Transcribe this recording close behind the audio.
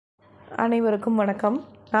அனைவருக்கும் வணக்கம்.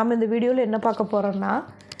 நாம் இந்த வீடியோவில் என்ன பார்க்க போகிறோம்னா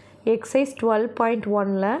எக்ஸசைஸ்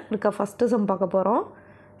 12.1ல் இருக்க ஃபஸ்ட்டு சம் பார்க்க போகிறோம்.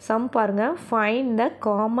 சம் பாருங்கள். Find the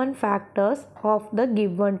common factors of the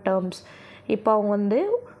given terms. இப்போ அவங்க வந்து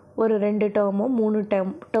ஒரு 2 டேர்மோ 3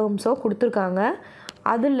 டேர்ம்ஸோ கொடுத்துருக்காங்க.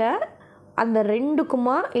 அதில் அந்த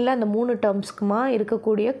 2க்குமா இல்லை அந்த 3 டேர்ம்ஸ்க்குமா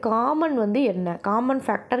இருக்கக்கூடிய காமன் வந்து என்ன, காமன்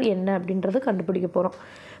ஃபேக்டர் என்ன அப்படின்றது கண்டுபிடிக்க போகிறோம்.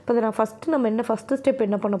 இப்போ இதை நான் ஃபஸ்ட்டு ஸ்டெப்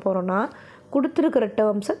என்ன பண்ண போகிறோன்னா, கொடுத்துருக்கிற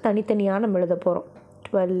டேர்ம்ஸை தனித்தனியாக நம்ம எழுத போகிறோம்.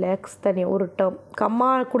 12x தனியாக ஒரு டேர்ம், கம்மா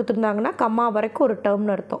கொடுத்துருந்தாங்கன்னா கம்மா வரைக்கும் ஒரு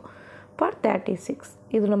டேர்ம்னு அர்த்தம். இப்போ 36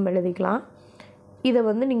 இது நம்ம எழுதிக்கலாம். இதை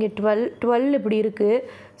வந்து நீங்கள் 12 இப்படி இருக்குது,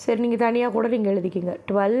 சரி நீங்கள் தனியாக கூட நீங்கள் எழுதிக்கிங்க.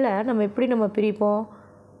 12 நம்ம எப்படி பிரிப்போம்,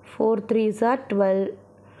 4 3s are 12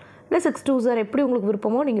 இல்லை 6 2s are எப்படி உங்களுக்கு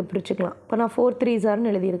விருப்பமோ நீங்கள் பிரிச்சுக்கலாம். இப்போ நான் 4 3s are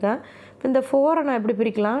எழுதியிருக்கேன். இப்போ இந்த 4 நான் எப்படி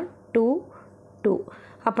பிரிக்கலாம், 2 2.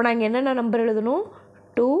 அப்போ நான் இங்கே என்னென்ன நம்பர் எழுதணும்,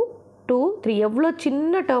 2 2 3. எவ்வளோ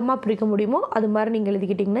சின்ன டேர்மாக பிரிக்க முடியுமோ அது மாதிரி நீங்கள்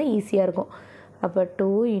எழுதிக்கிட்டிங்கன்னா ஈஸியாக இருக்கும். அப்போ 2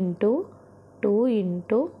 × 2 ×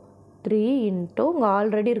 3 × உங்கள்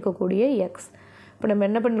ஆல்ரெடி இருக்கக்கூடிய எக்ஸ். இப்போ நம்ம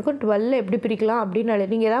என்ன பண்ணியிருக்கோம், 12 எப்படி பிரிக்கலாம் அப்படின்னு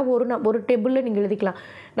நீங்கள் ஏதாவது ஒரு டேபிளில் நீங்கள் எழுதிக்கலாம்.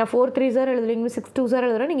 நான் 4 3s are எழுதுறீங்க, 6 2s are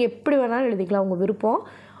எழுதுறேன், நீங்கள் எப்படி வேணாலும் எழுதிக்கலாம், உங்கள் விருப்பம்.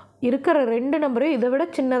 இருக்கிற 2 நம்பரையும் இதை விட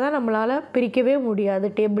சின்னதாக நம்மளால் பிரிக்கவே முடியாது,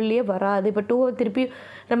 டேபிள்லேயே வராது. இப்போ 2 திருப்பி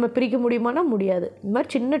நம்ம பிரிக்க முடியுமானா முடியாது. இந்த மாதிரி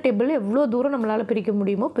சின்ன டேபிளில் எவ்வளோ தூரம் நம்மளால் பிரிக்க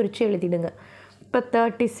முடியுமோ பிரித்து எழுதிடுங்க. இப்போ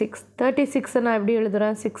 36 நான் எப்படி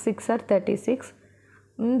எழுதுகிறேன், 6 6 are 36.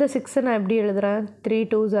 இந்த 6 நான் எப்படி எழுதுகிறேன், 3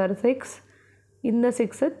 2s are 6. இந்த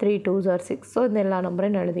 6 3 2s are 6. ஸோ இந்த எல்லா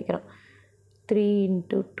நம்பரையும் நான் எழுதிக்கிறேன். 3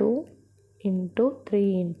 × 2 × 3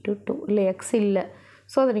 × 2 இல்லை எக்ஸ் இல்லை.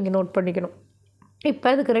 ஸோ அதை நீங்கள் நோட் பண்ணிக்கணும். இப்போ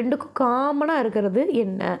இதுக்கு 2க்கும் காமனாக இருக்கிறது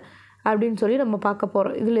என்ன அப்படின்னு சொல்லி நம்ம பார்க்க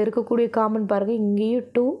போகிறோம். இதில் இருக்கக்கூடிய காமன் பாருங்கள், இங்கேயும்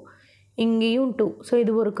 2 இங்கேயும் 2. ஸோ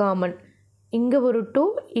இது ஒரு காமன். இங்கே ஒரு 2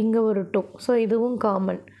 இங்கே ஒரு 2. ஸோ இதுவும்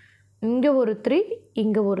காமன். இங்கே ஒரு 3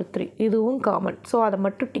 இங்கே ஒரு 3. இதுவும் காமன். ஸோ அதை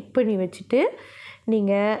மட்டும் டிக் பண்ணி வச்சுட்டு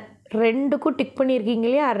நீங்கள் 2க்கும் டிக் பண்ணியிருக்கீங்க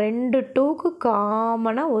இல்லையா, 2 2க்கு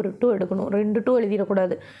காமனாக ஒரு 2 எடுக்கணும். 2 2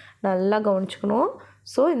 எழுதிடக்கூடாது, நல்லா கவனிச்சுக்கணும்.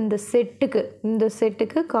 ஸோ இந்த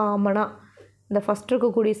செட்டுக்கு காமனாக, இந்த ஃபஸ்ட்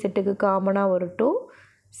இருக்கக்கூடிய செட்டுக்கு காமனாக ஒரு 2,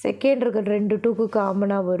 செகண்ட் இருக்கிற 2 2க்கு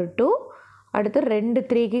காமனாக ஒரு 2, அடுத்து 2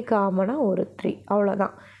 3க்கு காமனாக ஒரு 3.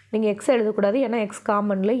 அவ்வளோதான். நீங்கள் எக்ஸ் எழுதக்கூடாது, ஏன்னா எக்ஸ்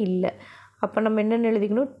காமனில் இல்லை. அப்போ நம்ம என்னென்னு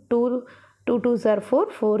எழுதிக்கணும், 2 2s are 4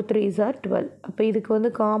 4 3s are 12. அப்போ இதுக்கு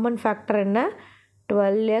வந்து காமன் ஃபேக்டர் என்ன,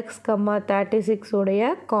 12x, 36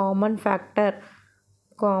 உடைய காமன் ஃபேக்டர்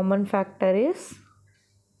இஸ்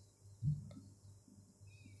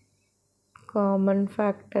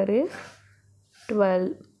 12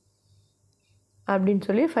 அப்படின்னு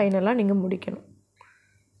சொல்லி ஃபைனலாக நீங்கள் முடிக்கணும்.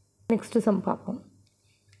 நெக்ஸ்ட்டு சம் பார்ப்போம்.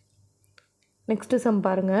 நெக்ஸ்ட்டு சம்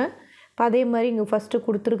பாருங்கள். இப்போ அதே மாதிரி இங்கே ஃபஸ்ட்டு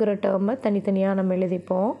கொடுத்துருக்கிற டேர்மை தனித்தனியாக நம்ம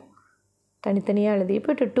எழுதிப்போம். தனித்தனியாக எழுதி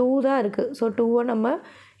இப்போ 2 தான் இருக்குது. ஸோ 2வை நம்ம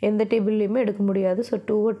எந்த டேபிள்லேயுமே எடுக்க முடியாது. ஸோ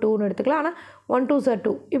 2வை 2ன்னு எடுத்துக்கலாம். ஆனால் 1 2s are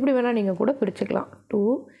 2 இப்படி வேணால் நீங்கள் கூட பிரிச்சுக்கலாம். 2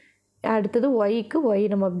 அடுத்தது ஒய்க்கு ஒய்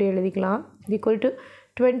நம்ம அப்படியே எழுதிக்கலாம். ஈக்குவல் டு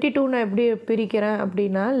 22 நான் எப்படி பிரிக்கிறேன்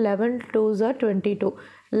அப்படின்னா, 11 2s are 22.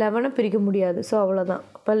 11 பிரிக்க முடியாது. ஸோ அவ்வளோதான்.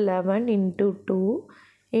 அப்போ 11 × 2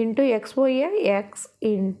 × xy x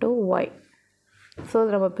 × y. ஸோ அதை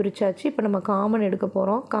நம்ம பிரித்தாச்சு. இப்போ நம்ம காமன் எடுக்க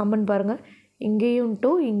போகிறோம். காமன் பாருங்கள், இங்கேயும்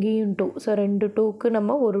 2 இங்கேயும் 2. ஸோ 2 2க்கு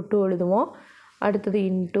நம்ம ஒரு 2 எழுதுவோம். அடுத்தது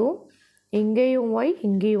 × இங்கேயும் ஒய்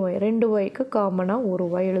இங்கேயும் ஒய், 2 ஒய்க்கு காமனாக ஒரு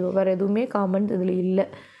ஒய் எழுதுவோம். வேறு எதுவுமே காமன் இதில் இல்லை.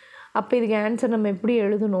 அப்போ இதுக்கு ஆன்சர் நம்ம எப்படி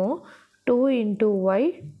எழுதணும், 2 × y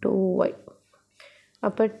 2y.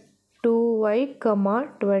 அப்போ 2y,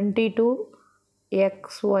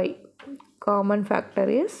 22xy. Common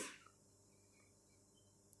factor is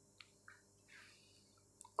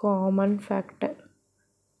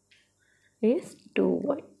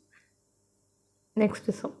 2y.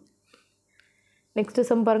 Next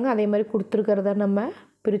some பாருங்கள். அதே மாதிரி கொடுத்துருக்கிறத நம்ம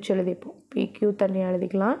பிரித்து எழுதிப்போம். PQ தனியாக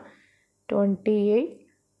எழுதிக்கலாம். 28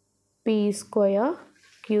 P²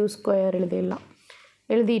 Q² எழுதிடலாம்.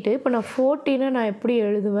 எழுதிட்டு இப்போ நான் 14 நான் எப்படி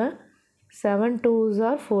எழுதுவேன், 7 2s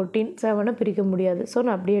are 14. 7 பிரிக்க முடியாது. ஸோ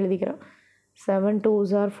நான் அப்படியே எழுதிக்கிறேன். 7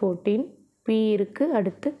 2s are 14. P இருக்குது,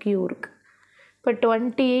 அடுத்து Q இருக்குது. இப்போ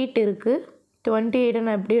 28 இருக்குது. 28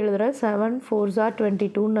 நான் எப்படி எழுதுகிறேன், 7 4s are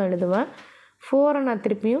 22ன்னு நான் எழுதுவேன். 4 நான்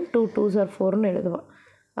திருப்பியும் 2 2s are 4ன்னு எழுதுவேன்.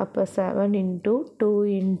 அப்போ 7 × 2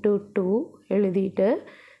 × 2 எழுதிட்டு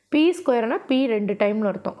P² P 2 டைம்னு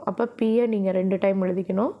அர்த்தம். அப்போ Pயை நீங்கள் 2 டைம்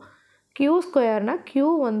எழுதிக்கணும். Q² Q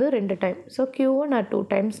வந்து 2 டைம். ஸோ Qவை நான் 2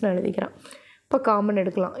 டைம்ஸ் நான் எழுதிக்கிறேன். இப்போ காமன்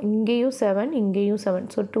எடுக்கலாம். இங்கேயும் 7 இங்கேயும் 7.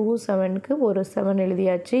 ஸோ 2 7க்கு ஒரு 7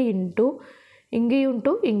 எழுதியாச்சு. இங்கேயும்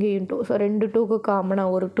 2 இங்கேயும் 2. ஸோ 2 2க்கு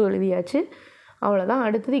காமனாக ஒரு 2 எழுதியாச்சு. அவ்வளோதான்.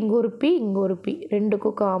 அடுத்தது இங்கே ஒரு பி இங்கே ஒரு பி,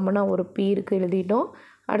 ரெண்டுக்கும் காமனாக ஒரு பி இருக்குது எழுதிட்டோம்.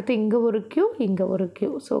 அடுத்து இங்கே ஒரு க்யூ இங்கே ஒரு க்யூ.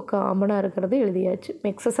 ஸோ காமனாக இருக்கிறது எழுதியாச்சு.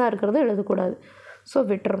 எக்ஸஸாக இருக்கிறது எழுதக்கூடாது. ஸோ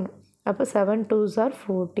விட்டுறணும். அப்போ 7 2s are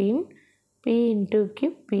 14 p into q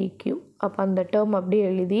pq. அப்போ அந்த டேர்ம் அப்படியே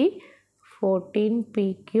எழுதி 14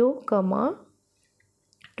 pq,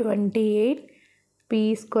 28 p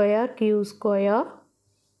square q square.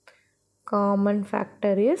 Common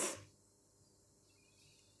factor is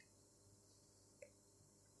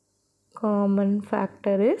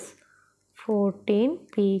 14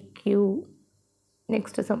 pq.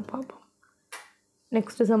 Next sum பார்ப்போம்.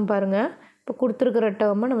 நெக்ஸ்ட் சம் பாருங்கள். இப்போ கொடுத்துருக்கிற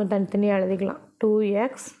டேர்மை நம்ம தனித்தனியாக எழுதிக்கலாம்.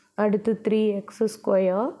 2x அடுத்து 3x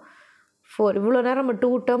ஸ்கொயர் 4. இவ்வளோ நேரம் நம்ம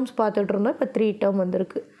 2 டேர்ம்ஸ் பார்த்துட்டு இருந்தோம். இப்போ 3 டேர்ம்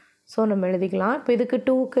வந்திருக்கு. ஸோ நம்ம எழுதிக்கலாம். இப்போ இதுக்கு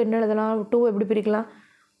 2க்கு என்ன எழுதலாம்? 2 எப்படி பிரிக்கலாம்?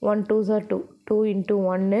 1 2s are 2, 2 into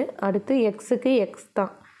 1. அடுத்து எக்ஸுக்கு எக்ஸ்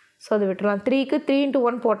தான். ஸோ அதை விட்டுடலாம். 3க்கு 3 into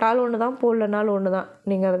 1 போட்டாலும் ஒன்று தான், போடலனாலும் ஒன்று தான்.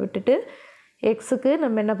 நீங்கள் அதை விட்டுட்டு எக்ஸுக்கு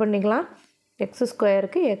நம்ம என்ன பண்ணிக்கலாம்? எக்ஸ்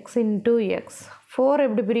ஸ்கொயருக்கு எக்ஸ் இன்ட்டு எக்ஸ். 4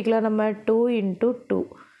 எப்படி பிரிக்கலாம்? நம்ம 2 into 2.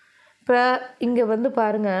 இப்போ இங்கே வந்து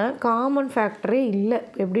பாருங்கள், காமன் ஃபேக்டரே இல்லை.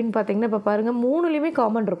 எப்படின்னு பார்த்தீங்கன்னா, இப்போ பாருங்கள் 3லேயுமே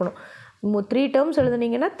காமன் இருக்கணும். 3 டேர்ம்ஸ்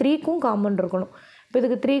எழுதுனீங்கன்னா 3க்கும் காமன் இருக்கணும். இப்போ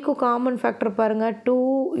இதுக்கு 3க்கும் காமன் ஃபேக்டர் பாருங்கள், 2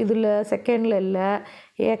 இதில் செகண்டில் இல்லை,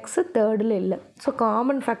 எக்ஸ் தேர்டில் இல்லை. ஸோ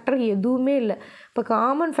காமன் ஃபேக்டர் எதுவுமே இல்லை. இப்போ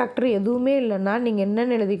காமன் ஃபேக்டர் எதுவுமே இல்லைன்னா நீங்கள்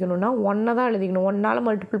என்னென்னு எழுதிக்கணும்னா 1 தான் எழுதிக்கணும். 1ஆல்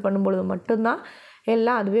மல்டிபிள் பண்ணும்பொழுது மட்டும்தான்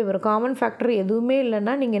எல்லாம் அதுவே வரும். காமன் ஃபேக்டர் எதுவுமே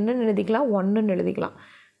இல்லைன்னா நீங்கள் என்னென்னு எழுதிக்கலாம்? 1ன்னு எழுதிக்கலாம்.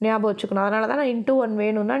 ஞாபகம் வச்சுக்கணும். அதனால தான் நான் இன்ட்டு 1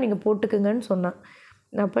 வேணும்னா நீங்கள் போட்டுக்குங்கன்னு சொன்னேன்.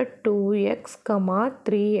 அப்போ 2x,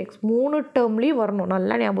 3x 3 டேர்ம்லேயும் வரணும்.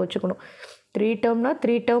 நல்லா ஞாபகம் வச்சுக்கணும். 3 டேர்ம்னா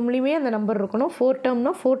 3 டேர்ம்லேயுமே அந்த நம்பர் இருக்கணும். 4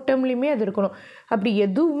 டேர்ம்னா 4 டேர்ம்லேயுமே அது இருக்கணும். அப்படி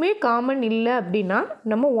எதுவுமே காமன் இல்லை அப்படின்னா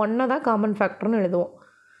நம்ம 1 தான் காமன் ஃபேக்டர்னு எழுதுவோம்.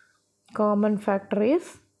 Common factor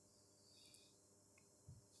is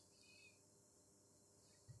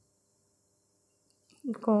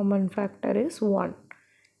common factor is 1.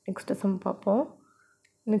 Next sum பார்ப்போம்.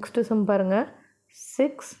 Next sum பாருங்கள்.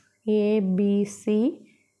 6abc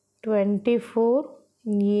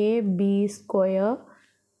 24ab square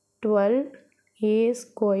 12a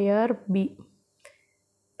square b.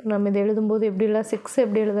 இப்போ நம்ம இதை எழுதும்போது எப்படி இல்லை? 6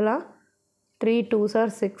 எப்படி எழுதலாம்? 3 2s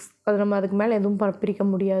are 6. அது நம்ம அதுக்கு மேலே எதுவும் பிரிக்க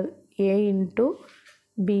முடியாது. a into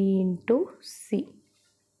b into c.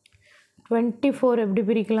 24 எப்படி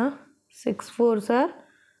பிரிக்கலாம்? 6 4s are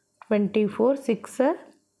 24, 6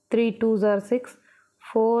 3 2s are 6,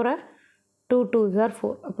 4 2 2s are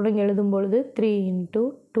 4. அப்படி நீங்கள் எழுதும்பொழுது 3 into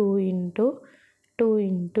 2 into 2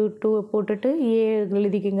 into 2 போட்டுட்டு a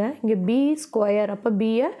எழுதிக்குங்க. இங்கே b ஸ்கொயர், அப்போ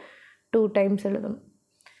b-யை 2 டைம்ஸ் எழுதணும்.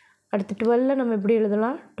 அடுத்து 12 நம்ம எப்படி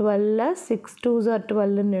எழுதலாம்? 12 6 2s are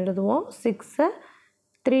 12ன்னு எழுதுவோம். 6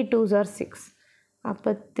 3 2s are 6. அப்போ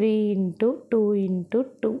 3 into 2 into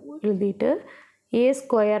 2 எழுதிட்டு a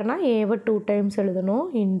ஸ்கொயர்னால் ஏவை 2 டைம்ஸ் எழுதணும்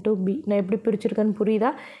இன்ட்டு b. நான் எப்படி பிரிச்சுருக்கேன்னு புரியுதா?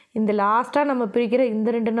 இந்த லாஸ்ட்டாக நம்ம பிரிக்கிற இந்த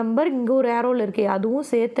 2 நம்பர் இங்கே ஒரு ஏரோவில் இருக்கே, அதுவும்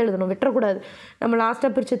சேர்த்து எழுதணும். விட்டுறக்கூடாது. நம்ம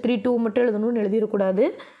லாஸ்ட்டாக பிரித்த 3 2 மட்டும் எழுதணும்னு எழுதிடக்கூடாது.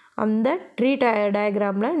 அந்த ட்ரீ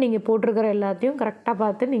டயக்ராமில் நீங்கள் போட்டிருக்கிற எல்லாத்தையும் கரெக்டாக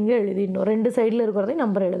பார்த்து நீங்கள் எழுதிடணும். 2 சைடில் இருக்கிறதையும்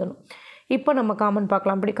நம்பர் எழுதணும். இப்போ நம்ம காமன்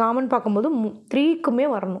பார்க்கலாம். அப்படி காமன் பார்க்கும்போது 3க்குமே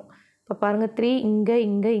வரணும். இப்போ பாருங்கள் 3 இங்கே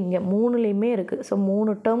இங்கே இங்கே 3லேயுமே இருக்குது. ஸோ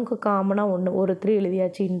 3 டேர்முக்கு காமனாக ஒன்று, ஒரு 3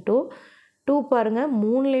 எழுதியாச்சு. இன்ட்டு 2 பாருங்கள்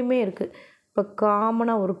 3லேயுமே இருக்குது. இப்போ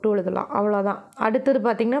காமனாக ஒரு 2 எழுதலாம். அவ்வளோதான். அடுத்தது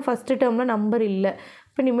பார்த்திங்கன்னா ஃபஸ்ட்டு டேர்மில் நம்பர் இல்லை.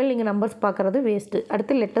 இப்போ இனிமேல் நீங்கள் நம்பர்ஸ் பார்க்குறது வேஸ்ட்டு.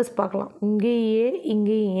 அடுத்து லெட்டர்ஸ் பார்க்கலாம். இங்கே ஏ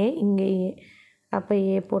இங்கே ஏ இங்கே ஏ. அப்போ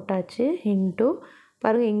ஏ போட்டாச்சு. இன்ட்டு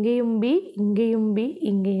பாருங்கள் இங்கேயும் பி இங்கேயும் பி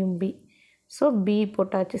இங்கேயும் பி. ஸோ பி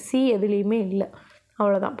போட்டாச்சு. சி எதுலேயுமே இல்லை.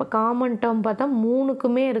 அவ்வளோதான். இப்போ காமன் டேர்ம் பார்த்தா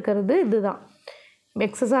 3க்குமே இருக்கிறது இதுதான்.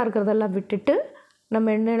 எக்ஸஸாக இருக்கிறதெல்லாம் விட்டுட்டு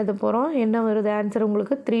நம்ம என்ன எழுத போகிறோம்? என்ன வருது ஆன்சர்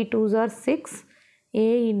உங்களுக்கு? 3 2s are 6 a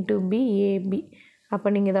into b ab. அப்போ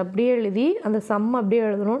நீங்கள் இதை அப்படியே எழுதி அந்த சம் அப்படியே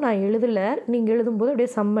எழுதணும். நான் எழுதலை. நீங்கள் எழுதும்போது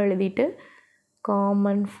அப்படியே சம் எழுதிட்டு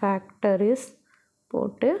காமன் ஃபேக்டர் இஸ்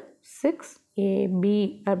போட்டு 6ab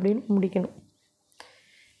அப்படின்னு முடிக்கணும்.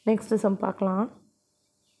 நெக்ஸ்ட்டு சம் பார்க்கலாம்.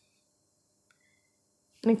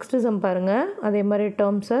 நெக்ஸ்ட்டு சம் பாருங்கள். அதே மாதிரி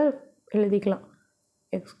டேர்ம்ஸை எழுதிக்கலாம்.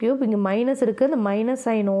 எக்ஸ் கியூப் இங்கே மைனஸ் இருக்குது. அந்த மைனஸ்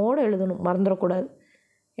சைனோடு எழுதணும், மறந்துடக்கூடாது.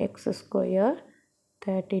 X square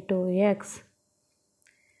 32x.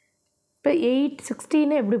 இப்போ 8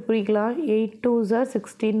 16 எப்படி பிரிக்கலாம்? 8 2s are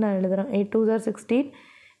 16 நான் எழுதுகிறேன். 8 2s are 16,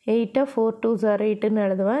 8 4 2s are 8ன்னு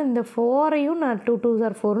எழுதுவேன். இந்த 4ஐயும் நான் 2 2s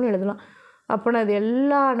are 4ன்னு எழுதலாம். அப்போ நான் இது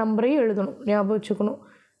எல்லா நம்பரையும் எழுதணும். ஞாபகம் வச்சுக்கணும்.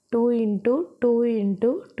 2 into 2 into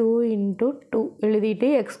 2 into 2 எழுதிட்டு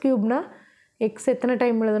எக்ஸ் கியூப்னால் எக்ஸ் எத்தனை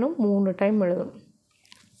டைம் எழுதணும்? 3 டைம் எழுதணும்.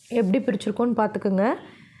 எப்படி பிரிச்சுருக்கோன்னு பார்த்துக்குங்க.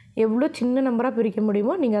 எவ்வளோ சின்ன நம்பராக பிரிக்க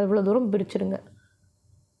முடியுமோ நீங்கள் அவ்வளோ தூரம் பிரிச்சுருங்க.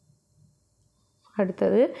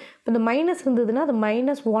 அடுத்தது இந்த மைனஸ் இருந்ததுன்னா அது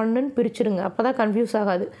 -1ன்னு பிரிச்சுடுங்க, அப்போ தான் கன்ஃபியூஸ்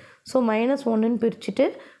ஆகாது. ஸோ -1ன்னு பிரிச்சுட்டு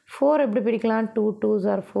 4 எப்படி பிரிக்கலாம், 2 2s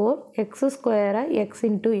are 4, எக்ஸ் ஸ்கொயரை எக்ஸ்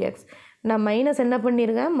இன்ட்டு எக்ஸ். நான் மைனஸ் என்ன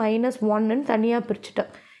பண்ணியிருக்கேன், -1ன்னு தனியாக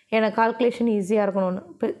பிரிச்சுட்டேன், எனக்கு கால்குலேஷன் ஈஸியாக இருக்கணும்னு.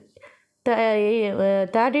 இப்போ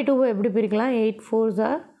 32 எப்படி பிரிக்கலாம், 8 4s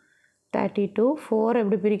are 32, 4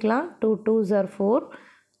 எப்படி பிரிக்கலாம், 2 2s are 4,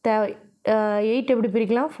 8 எப்படி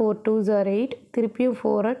பிரிக்கலாம், 4 2s are 8, திருப்பியும்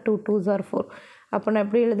 4 2 2s are 4. அப்போ நான்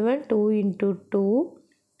எப்படி எழுதுவேன், 2 into 2,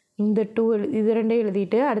 இந்த 2 இது ரெண்டே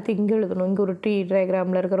எழுதிட்டு அடுத்து இங்கே எழுதணும், இங்கே ஒரு ட்ரீ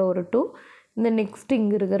டயக்ராமில் இருக்கிற ஒரு 2, இந்த நெக்ஸ்ட்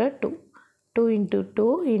இங்கே இருக்கிற 2, 2 into 2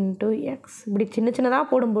 into x. இப்படி சின்ன சின்னதாக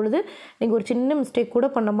போடும் பொழுது நீங்கள் ஒரு சின்ன மிஸ்டேக் கூட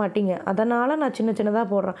பண்ண மாட்டீங்க. அதனால் நான் சின்ன சின்னதாக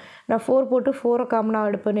போடுறேன். நான் 4 போட்டு 4 காமனாக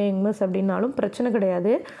எடுப்பேனே மிஸ் அப்படின்னாலும் பிரச்சனை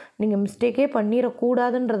கிடையாது. நீங்கள் மிஸ்டேக்கே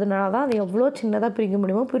பண்ணிடக்கூடாதுன்றதுனால தான் அது எவ்வளோ சின்னதாக பிரிக்க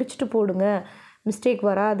முடியுமோ பிரிச்சுட்டு போடுங்க, மிஸ்டேக்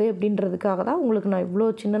வராது அப்படின்றதுக்காக தான் உங்களுக்கு நான் இவ்வளோ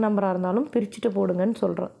சின்ன நம்பராக இருந்தாலும் பிரிச்சுட்டு போடுங்கன்னு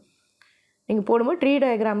சொல்கிறேன். நீங்கள் போடும்போது ட்ரீ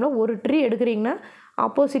டயக்ராமில் ஒரு ட்ரீ எடுக்கிறீங்கன்னா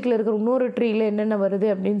ஆப்போசிட்டில் இருக்கிற இன்னொரு ட்ரீயில் என்னென்ன வருது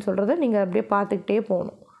அப்படின்னு சொல்கிறத நீங்கள் அப்படியே பார்த்துக்கிட்டே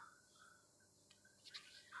போகணும்.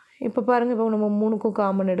 இப்போ பாருங்கள், இப்போ நம்ம 3க்கும்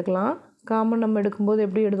காமன் எடுக்கலாம். காமன் நம்ம எடுக்கும்போது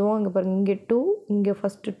எப்படி எழுதுவோம், இங்கே பாருங்கள், இங்கே 2, இங்கே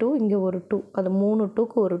ஃபஸ்ட்டு 2, இங்கே ஒரு 2, அது 3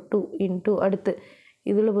 2க்கு ஒரு 2 இன்ட்டு அடுத்து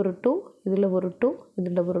இதில் ஒரு 2, இதில் ஒரு 2,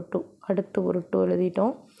 இதில் ஒரு 2, அடுத்து ஒரு 2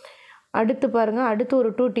 எழுதிட்டோம். அடுத்து பாருங்கள், அடுத்து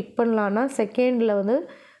ஒரு 2 டிக் பண்ணலான்னா செகண்டில் வந்து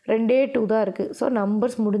 2 2 தான் இருக்குது. ஸோ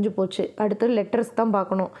நம்பர்ஸ் முடிஞ்சு போச்சு. அடுத்து லெட்டர்ஸ் தான்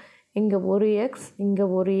பார்க்கணும். இங்கே ஒரு எக்ஸ், இங்கே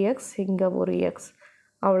ஒரு எக்ஸ், இங்கே ஒரு எக்ஸ்,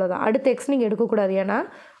 அவ்வளோதான். அடுத்த எக்ஸ் நீங்கள் எடுக்கக்கூடாது, ஏன்னா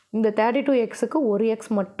இந்த 32xக்கு ஒரு எக்ஸ்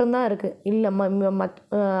மட்டும்தான் இருக்குது, இல்லை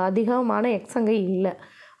அதிகமான எக்ஸ் அங்கே இல்லை.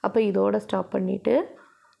 அப்போ இதோட ஸ்டாப் பண்ணிவிட்டு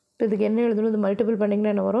இப்போ இதுக்கு என்ன எழுதணும், இது மல்டிபிள்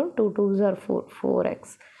பண்ணிங்கன்னா என்ன வரும், 2 2s are 4, 4x.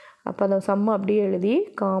 அப்போ அந்த சம்மை அப்படியே எழுதி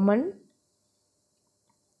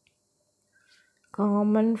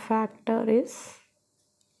காமன் ஃபேக்டர் இஸ்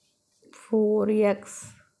 4x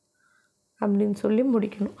அப்படின்னு சொல்லி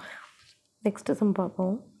முடிக்கணும். நெக்ஸ்ட்டு சம்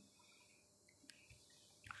பார்ப்போம்.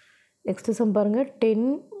 நெக்ஸ்ட்டு சம் பாருங்கள், 10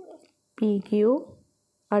 PQ,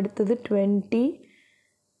 அடுத்தது 20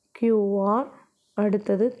 QR,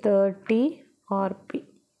 அடுத்தது 30 RP.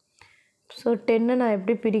 ஸோ 10 நான்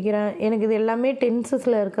எப்படி பிரிக்கிறேன், எனக்கு இது எல்லாமே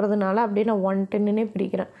டென்சஸில் இருக்கிறதுனால அப்படியே நான் 110னே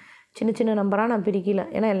பிரிக்கிறேன். சின்ன சின்ன நம்பராக நான் பிரிக்கல,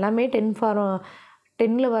 ஏன்னா எல்லாமே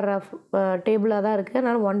 10ல் வர டேபிளாக தான் இருக்குது.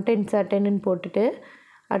 அதனால் 110s are 10ன்னு போட்டுட்டு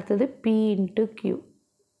அடுத்தது P into Q,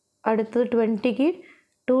 அடுத்தது 20க்கு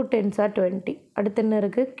 2 10s are 20, அடுத்து என்ன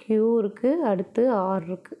இருக்குது, Q இருக்குது, அடுத்து R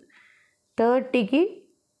இருக்குது. 30க்கு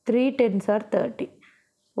 3 10s are 30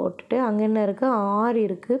 போட்டுட்டு அங்கே என்ன இருக்குது, R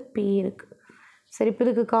இருக்குது, P இருக்குது. சரி, இப்போ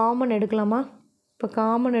இதுக்கு காமன் எடுக்கலாமா? இப்போ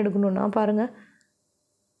காமன் எடுக்கணுன்னா பாருங்கள்,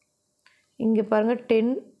 இங்கே பாருங்கள் 10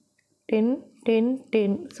 10 10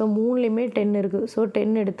 10, ஸோ 3லேயுமே 10 இருக்குது. ஸோ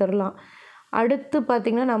 10 எடுத்துடலாம். அடுத்து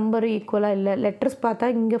பார்த்திங்கன்னா நம்பர் ஈக்குவலாக இல்லை. லெட்டர்ஸ் பார்த்தா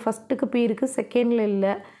இங்கே ஃபஸ்ட்டுக்கு P இருக்குது, செகண்டில்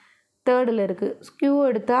இல்லை, தேர்டில் இருக்குது. Q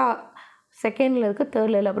எடுத்தால் செகண்டில் இருக்குது,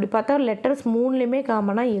 தேர்டில் இல்லை. அப்படி பார்த்தா லெட்டர்ஸ் 3லேயுமே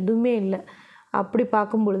காமனாக எதுவுமே இல்லை. அப்படி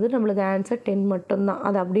பார்க்கும் பொழுது நம்மளுக்கு ஆன்சர் 10 மட்டும்தான்.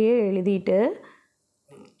 அதை அப்படியே எழுதிட்டு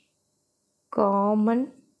காமன்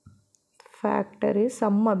ஃபேக்டர் இஸ்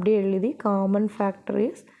சம் அப்படியே எழுதி காமன் ஃபேக்டர்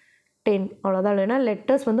இஸ் 10, அவ்வளோதான். இல்லைன்னா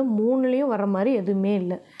லெட்டர்ஸ் வந்து 3லேயும் வர மாதிரி எதுவுமே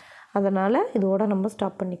இல்லை. அதனால் இதோட நம்ம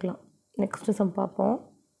ஸ்டாப் பண்ணிக்கலாம். நெக்ஸ்ட்டு சம் பார்ப்போம்.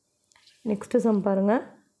 நெக்ஸ்ட்டு சம் பாருங்கள்,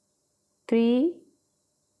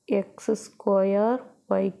 3x ஸ்கொயர்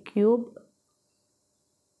y கியூப்,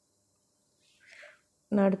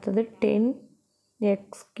 அடுத்தது 10x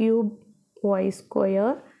cube y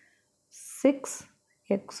square,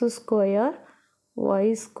 6x square y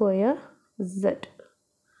square z.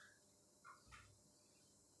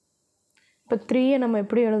 இப்போ 3யை நம்ம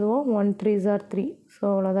எப்படி எழுதுவோம், 1 3s are 3, ஸோ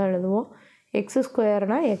அவ்வளோதான் எழுதுவோம். எக்ஸ்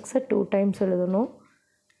ஸ்கொயர்னால் எக்ஸை 2 times எழுதணும்,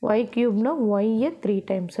 y கியூப்னா ஒய்யை 3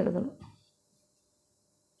 times எழுதணும்.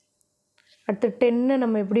 அடுத்து 10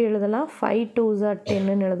 நம்ம எப்படி எழுதலாம், 5 2s are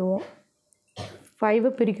 10ன்னு எழுதுவோம். 5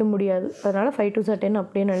 பிரிக்க முடியாது, அதனால் 5 2s are 10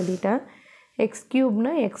 அப்படியே எழுதிட்டேன். எக்ஸ்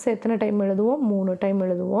கியூப்னா எக்ஸை எத்தனை டைம் எழுதுவோம், 3 டைம்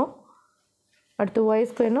எழுதுவோம். அடுத்து ஒய்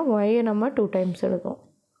ஸ்கொயர்னால் ஒய்யை நம்ம 2 times எழுதுவோம்.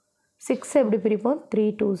 6 எப்படி பிரிப்போம், 3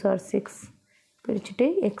 2s are 6 பிரிச்சுட்டு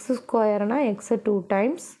எக்ஸ் ஸ்கொயர்னால் எக்ஸை 2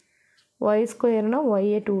 times, ஒய் ஸ்கொயர்னால்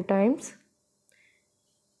ஒய்யை 2 times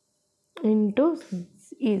இன்ட்டு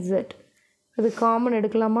இசட். இது காமன்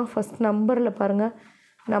எடுக்கலாமா? ஃபஸ்ட் நம்பரில் பாருங்கள்,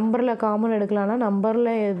 நம்பரில் காமன் எடுக்கலாம்னா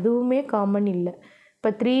நம்பரில் எதுவுமே காமன் இல்லை. இப்போ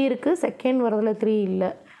 3 இருக்குது, செகண்ட் வரதில் 3 இல்லை,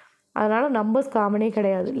 அதனால் நம்பர்ஸ் காமனே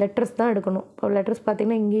கிடையாது. லெட்டர்ஸ் தான் எடுக்கணும். இப்போ லெட்டர்ஸ்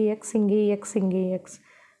பார்த்திங்கன்னா இங்கே எக்ஸ், இங்கே எக்ஸ், இங்கே எக்ஸ்.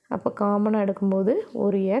 அப்போ காமனாக எடுக்கும்போது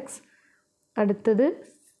ஒரு எக்ஸ், அடுத்தது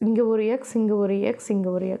இங்கே ஒரு எக்ஸ், இங்கே ஒரு எக்ஸ், இங்கே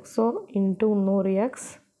ஒரு எக்ஸ், ஸோ இன்ட்டு இன்னொரு எக்ஸ்,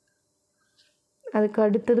 அதுக்கு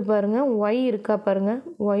அடுத்தது பாருங்கள் y இருக்கா பாருங்கள்,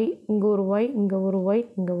 y இங்கே ஒரு y, இங்கே ஒரு y,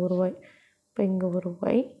 இங்கே ஒரு y. இப்போ இங்கே ஒரு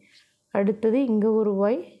y, அடுத்தது இங்கே ஒரு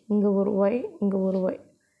y, இங்கே ஒரு y, இங்கே ஒரு y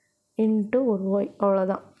இன்ட்டு ஒரு y.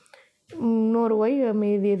 அவ்வளோதான். இன்னொரு y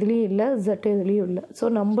மீதி எதுலேயும் இல்லை, z எதுலேயும் இல்லை. ஸோ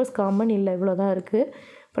நம்பர்ஸ் காமன் இல்லை, இவ்வளோ தான் இருக்குது.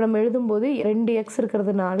 இப்போ நம்ம எழுதும்போது 2x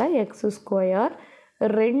இருக்கிறதுனால எக்ஸ் ஸ்கொயர்,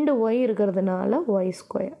 2y இருக்கிறதுனால ஒய்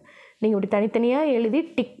ஸ்கொயர். நீங்கள் இப்படி தனித்தனியாக எழுதி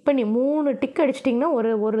டிக் பண்ணி 3 டிக் அடிச்சிட்டிங்கன்னா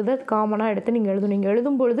ஒரு இதை காமனாக எடுத்து நீங்கள் எழுதணும். நீங்கள்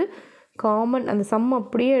எழுதும்பொழுது காமன் அந்த சம்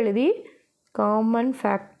அப்படியே எழுதி காமன்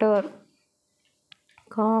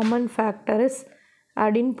ஃபேக்டர்ஸ்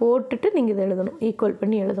அப்படின்னு போட்டுட்டு நீங்கள் இதை எழுதணும், ஈக்குவல்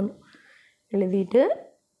பண்ணி எழுதணும். எழுதிட்டு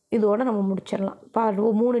இதோடு நம்ம முடிச்சிடலாம். இப்போ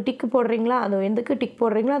 3 டிக்கு போடுறீங்களா, அது எதுக்கு டிக்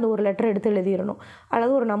போடுறீங்களா அது ஒரு லெட்டர் எடுத்து எழுதிடணும்.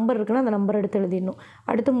 அல்லது ஒரு நம்பர் இருக்குன்னா அந்த நம்பர் எடுத்து எழுதிடணும்.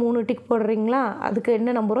 அடுத்து 3 டிக் போடுறீங்களா, அதுக்கு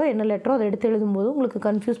என்ன நம்பரோ என்ன லெட்டரோ அதை எடுத்து எழுதும்போது உங்களுக்கு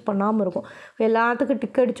கன்ஃபியூஸ் பண்ணாமல் இருக்கும். எல்லாத்துக்கும்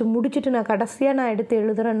டிக் அடித்து முடிச்சுட்டு நான் கடைசியாக நான் எடுத்து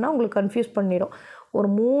எழுதுறேன்னா உங்களுக்கு கன்ஃபியூஸ் பண்ணிடும். ஒரு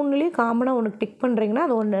 3லேயும் காமனாக ஒன்று டிக் பண்ணுறீங்கன்னா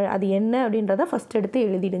அது என்ன அப்படின்றத ஃபஸ்ட் எடுத்து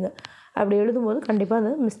எழுதிடுங்க. அப்படி எழுதும்போது கண்டிப்பாக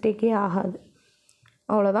அது மிஸ்டேக்கே ஆகாது.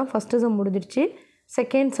 அவ்வளோதான், ஃபஸ்ட்டு சம் முடிஞ்சிருச்சு.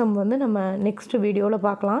 செகண்ட் சம் வந்து நம்ம நெக்ஸ்ட் வீடியோவில்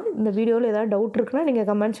பார்க்கலாம். இந்த வீடியோவில் ஏதாவது டவுட் இருக்குன்னா நீங்கள்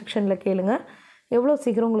கமெண்ட் செக்ஷனில் கேளுங்கள். எவ்வளோ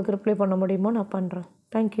சீக்கிரம் உங்களுக்கு ரிப்ளை பண்ண முடியுமோ நான் பண்ணுறேன்.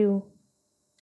 தேங்க்யூ.